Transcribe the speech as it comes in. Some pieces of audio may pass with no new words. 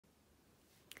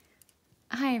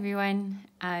Hi everyone.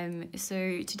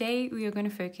 So today we are going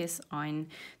to focus on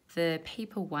the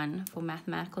paper 1 for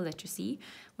mathematical literacy,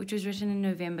 which was written in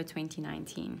November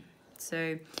 2019.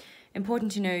 So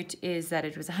important to note is that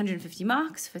it was 150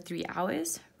 marks for 3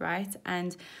 hours, right?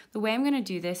 And the way I'm going to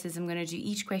do this is I'm going to do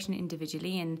each question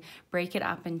individually and break it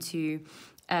up into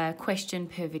a question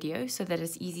per video so that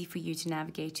it's easy for you to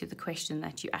navigate to the question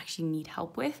that you actually need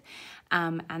help with.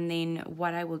 And then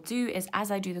what I will do is,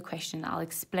 as I do the question, I'll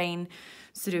explain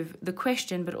sort of the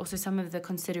question, but also some of the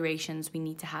considerations we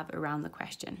need to have around the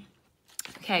question.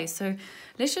 Okay, so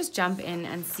let's just jump in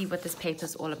and see what this paper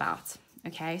is all about.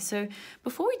 Okay, so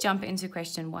before we jump into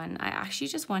question 1, I actually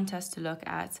just want us to look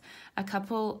at a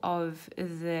couple of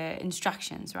the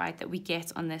instructions, right, that we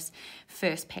get on this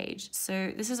first page.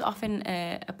 So this is often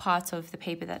a part of the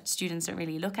paper that students don't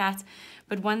really look at,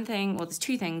 but one thing, well, there's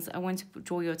two things I want to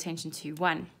draw your attention to.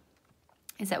 One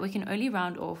is that we can only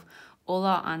round off all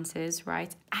our answers,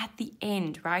 right, at the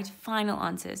end, right, final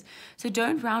answers. So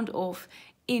don't round off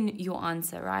in your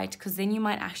answer, right? Because then you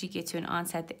might actually get to an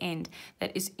answer at the end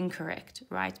that is incorrect,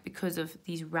 right? Because of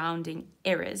these rounding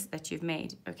errors that you've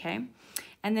made, okay?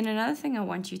 And then another thing I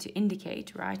want you to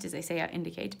indicate, right? As they say,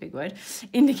 indicate, big word,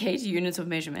 indicate units of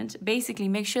measurement. Basically,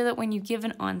 make sure that when you give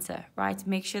an answer, right?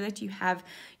 Make sure that you have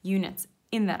units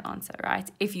in that answer, right?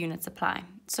 If units apply.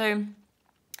 So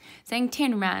saying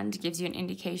 10 Rand gives you an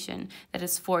indication that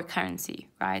it's for a currency,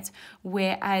 right?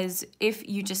 Whereas if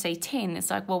you just say 10,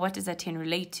 it's like, well, what does that 10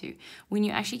 relate to? When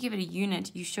you actually give it a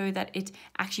unit, you show that it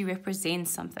actually represents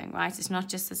something, right? It's not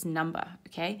just this number,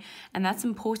 okay? And that's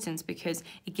important because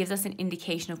it gives us an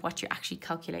indication of what you're actually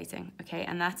calculating, okay?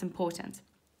 And that's important.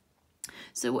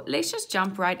 So let's just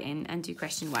jump right in and do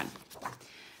question 1.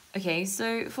 Okay,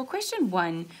 so for question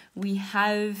 1, we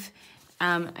have...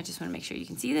 I just want to make sure you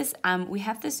can see this. We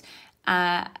have this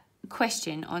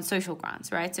question on social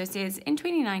grants, right? So it says, in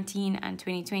 2019 and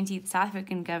 2020, the South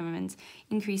African government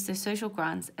increased the social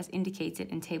grants as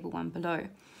indicated in table 1 below.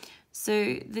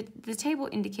 So the table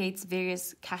indicates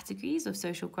various categories of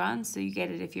social grants. So you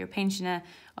get it if you're a pensioner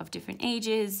of different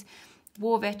ages,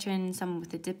 war veteran, someone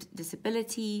with a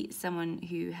disability, someone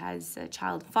who has a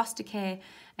child foster care,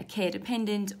 a care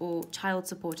dependent, or child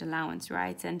support allowance,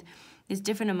 right? And there's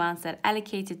different amounts that are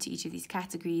allocated to each of these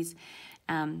categories.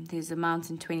 There's amounts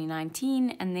in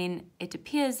 2019, and then it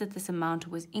appears that this amount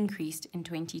was increased in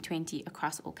 2020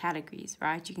 across all categories,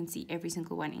 right? You can see every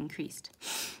single one increased.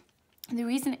 The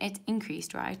reason it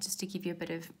increased, right, just to give you a bit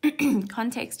of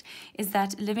context, is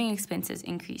that living expenses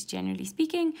increase, generally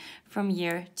speaking, from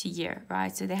year to year,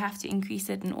 right? So they have to increase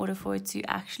it in order for it to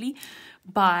actually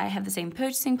have the same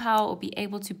purchasing power or be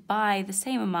able to buy the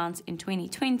same amounts in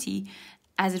 2020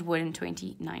 as it would in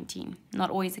 2019.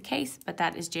 Not always the case, but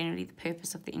that is generally the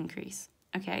purpose of the increase.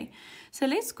 Okay, so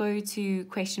let's go to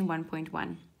question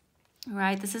 1.1.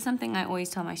 Right, this is something I always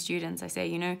tell my students. I say,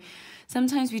 you know,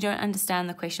 sometimes we don't understand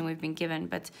the question we've been given,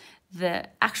 but the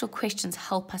actual questions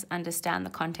help us understand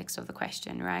the context of the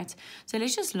question, right? So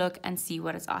let's just look and see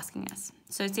what it's asking us.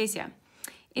 So it says here,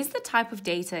 is the type of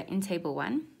data in table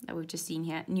 1 that we've just seen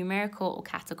here numerical or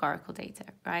categorical data,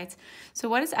 right? So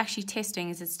what it's actually testing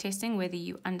is it's testing whether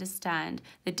you understand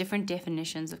the different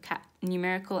definitions of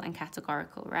numerical and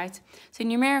categorical, right? So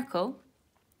numerical,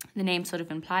 the name sort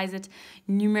of implies it.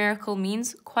 Numerical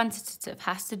means quantitative,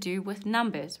 has to do with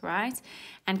numbers, right?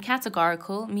 And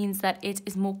categorical means that it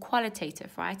is more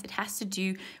qualitative, right? It has to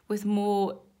do with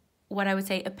more, what I would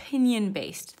say,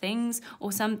 opinion-based things,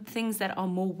 or some things that are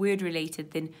more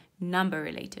word-related than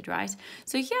number-related, right?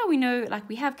 So here we know, like,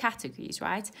 we have categories,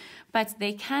 right? But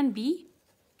they can be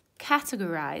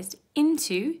categorized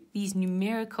into these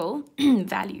numerical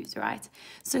values, right?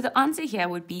 So the answer here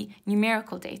would be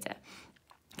numerical data.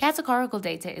 Categorical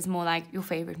data is more like your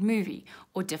favorite movie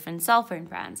or different cell phone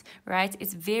brands, right?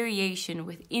 It's variation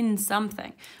within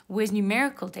something. Whereas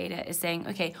numerical data is saying,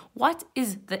 okay, what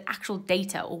is the actual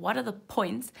data, or what are the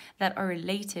points that are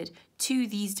related to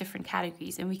these different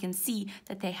categories? And we can see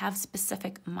that they have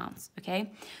specific amounts,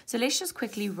 okay? So let's just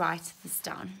quickly write this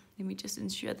down. Let me just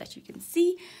ensure that you can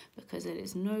see, because it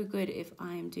is no good if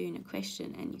I am doing a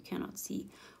question and you cannot see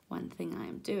one thing I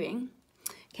am doing.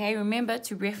 Okay, remember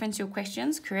to reference your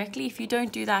questions correctly. If you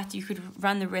don't do that, you could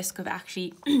run the risk of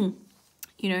actually, you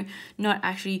know, not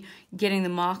actually getting the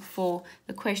mark for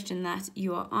the question that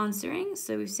you are answering.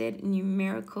 So we've said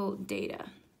numerical data.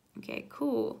 Okay,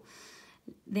 cool.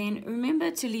 Then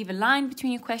remember to leave a line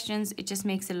between your questions. It just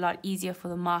makes it a lot easier for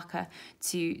the marker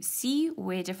to see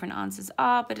where different answers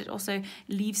are, but it also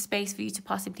leaves space for you to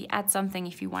possibly add something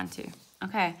if you want to.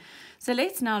 Okay, so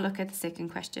let's now look at the second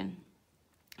question.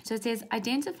 So it says,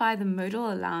 identify the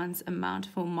modal allowance amount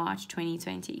for March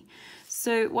 2020.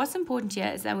 So what's important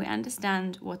here is that we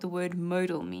understand what the word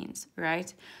modal means,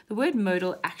 right? The word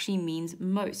modal actually means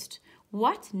most.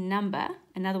 What number,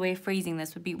 another way of phrasing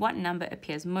this would be what number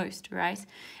appears most, right?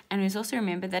 And we must also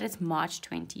remember that it's March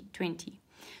 2020.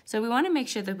 So we want to make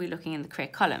sure that we're looking in the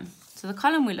correct column. So the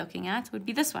column we're looking at would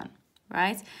be this one,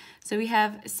 right? So we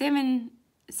have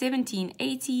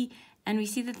 1780, and we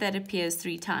see that that appears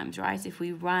 3 times, right? If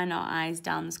we run our eyes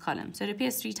down this column. So it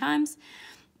appears 3 times,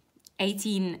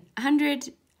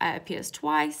 1800 appears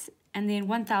twice, and then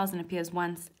 1000 appears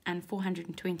once, and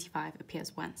 425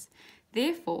 appears once.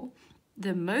 Therefore,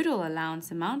 the modal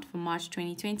allowance amount for March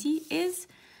 2020 is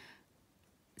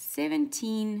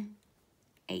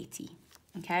 1780,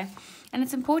 okay? And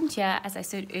it's important here, as I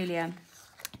said earlier,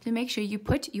 to make sure you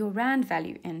put your rand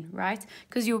value in, right?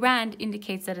 Because your rand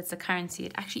indicates that it's a currency.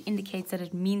 It actually indicates that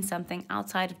it means something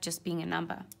outside of just being a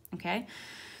number, okay?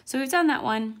 So we've done that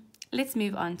one. Let's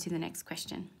move on to the next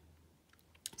question.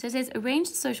 So it says, arrange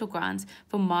the social grants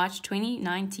for March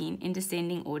 2019 in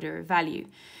descending order of value.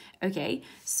 Okay,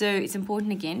 so it's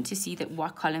important again to see that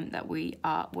what column that we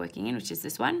are working in, which is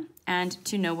this one, and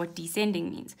to know what descending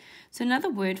means. So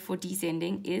another word for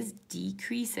descending is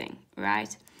decreasing,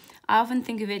 right? I often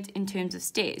think of it in terms of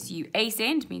stairs. You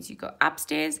ascend means you go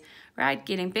upstairs, right,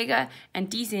 getting bigger, and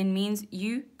descend means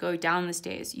you go down the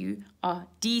stairs. You are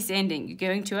descending, you're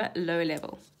going to a lower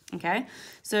level, okay?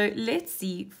 So let's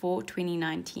see for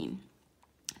 2019.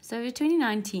 So for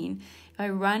 2019, if I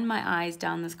run my eyes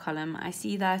down this column, I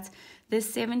see that this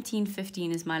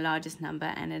 1715 is my largest number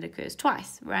and it occurs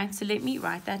twice, right? So let me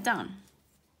write that down.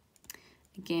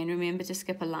 Again, remember to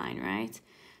skip a line, right?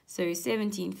 So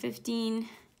 1715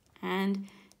 and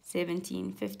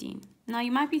 1715. Now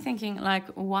you might be thinking, like,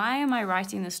 why am I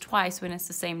writing this twice when it's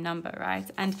the same number, right?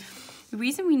 And the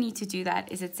reason we need to do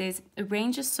that is it says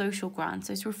arrange a social grant.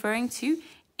 So it's referring to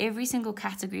every single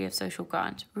category of social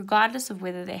grant, regardless of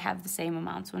whether they have the same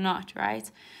amounts or not,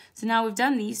 right? So now we've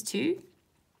done these two,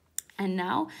 and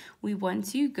now we want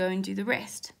to go and do the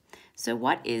rest. So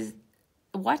what is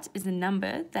the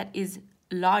number that is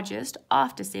largest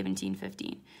after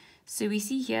 1715? So we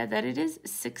see here that it is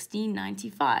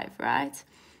 1695, right?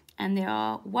 And there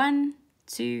are 1,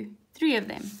 2, 3 of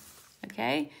them,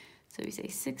 okay? So we say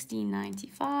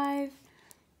 1695,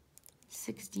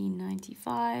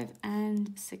 1695,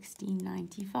 and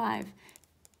 1695,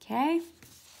 okay?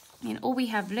 And all we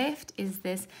have left is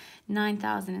this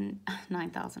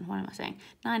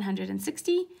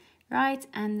 960, right?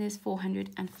 And there's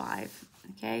 405,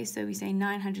 okay? So we say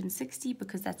 960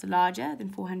 because that's larger than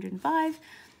 405.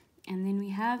 And then we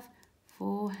have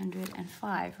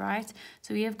 405, right?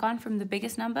 So we have gone from the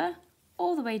biggest number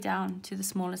all the way down to the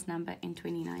smallest number in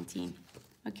 2019.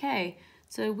 Okay,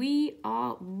 so we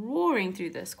are roaring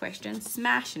through this question,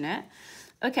 smashing it.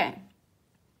 Okay,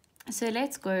 so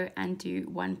let's go and do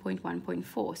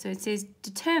 1.1.4. So it says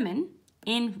determine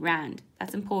in rand.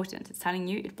 That's important. It's telling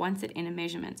you it wants it in a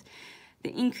measurement.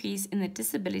 The increase in the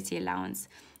disability allowance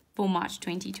for March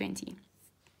 2020.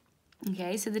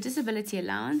 Okay, so the disability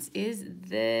allowance is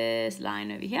this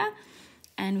line over here.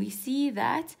 And we see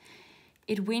that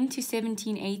it went to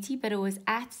 1780, but it was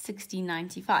at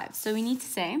 1695. So we need to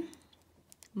say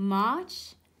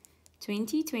March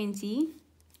 2020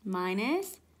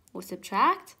 minus or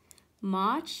subtract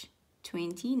March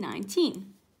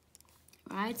 2019.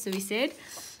 Right, so we said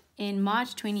in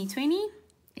March 2020,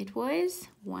 it was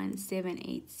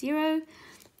 1780.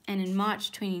 And in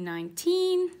March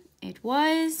 2019, it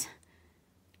was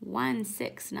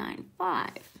 1695.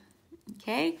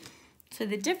 Okay, so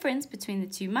the difference between the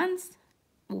 2 months,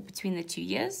 or between the 2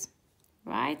 years,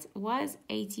 right, was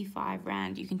 85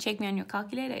 rand. You can check me on your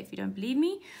calculator if you don't believe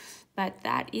me, but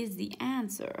that is the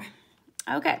answer.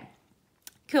 Okay,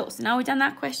 cool. So now we've done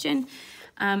that question.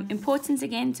 Importance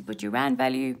again to put your rand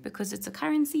value because it's a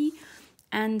currency.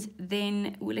 And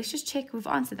then let's just check we've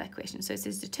answered that question. So it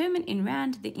says determine in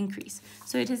rand the increase.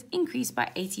 So it has increased by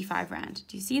 85 rand.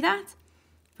 Do you see that?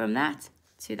 From that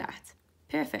to that.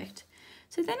 Perfect.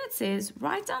 So then it says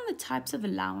write down the types of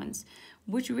allowance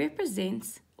which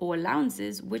represents, or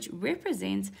allowances which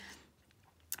represent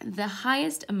the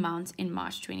highest amount in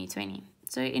March 2020.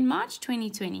 So in March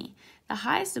 2020, the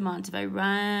highest amount, if I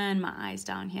run my eyes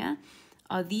down here,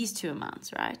 are these 2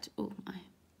 amounts, right? Oh, I'm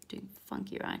doing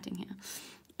funky writing here.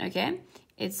 Okay,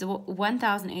 it's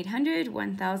 1,800,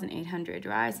 1,800,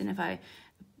 right? And if I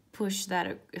push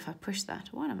that,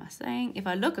 what am I saying? If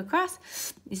I look across,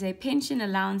 you say pension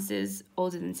allowances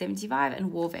older than 75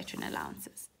 and war veteran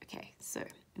allowances. Okay, so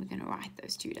we're going to write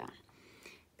those 2 down.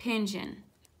 Pension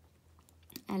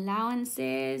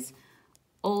allowances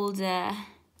older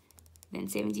than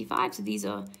 75. So these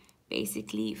are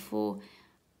basically for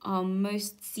our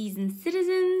most seasoned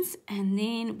citizens. And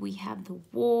then we have the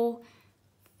war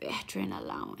veteran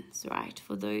allowance, right,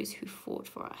 for those who fought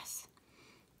for us.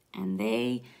 And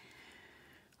they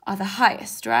are the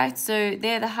highest, right? So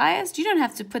they're the highest. You don't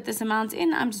have to put this amount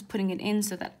in. I'm just putting it in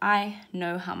so that I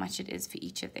know how much it is for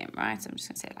each of them, right? So I'm just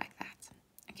going to say it like that.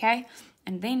 Okay?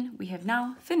 And then we have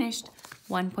now finished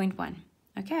 1.1.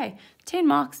 Okay, 10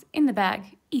 marks in the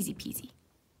bag, easy peasy.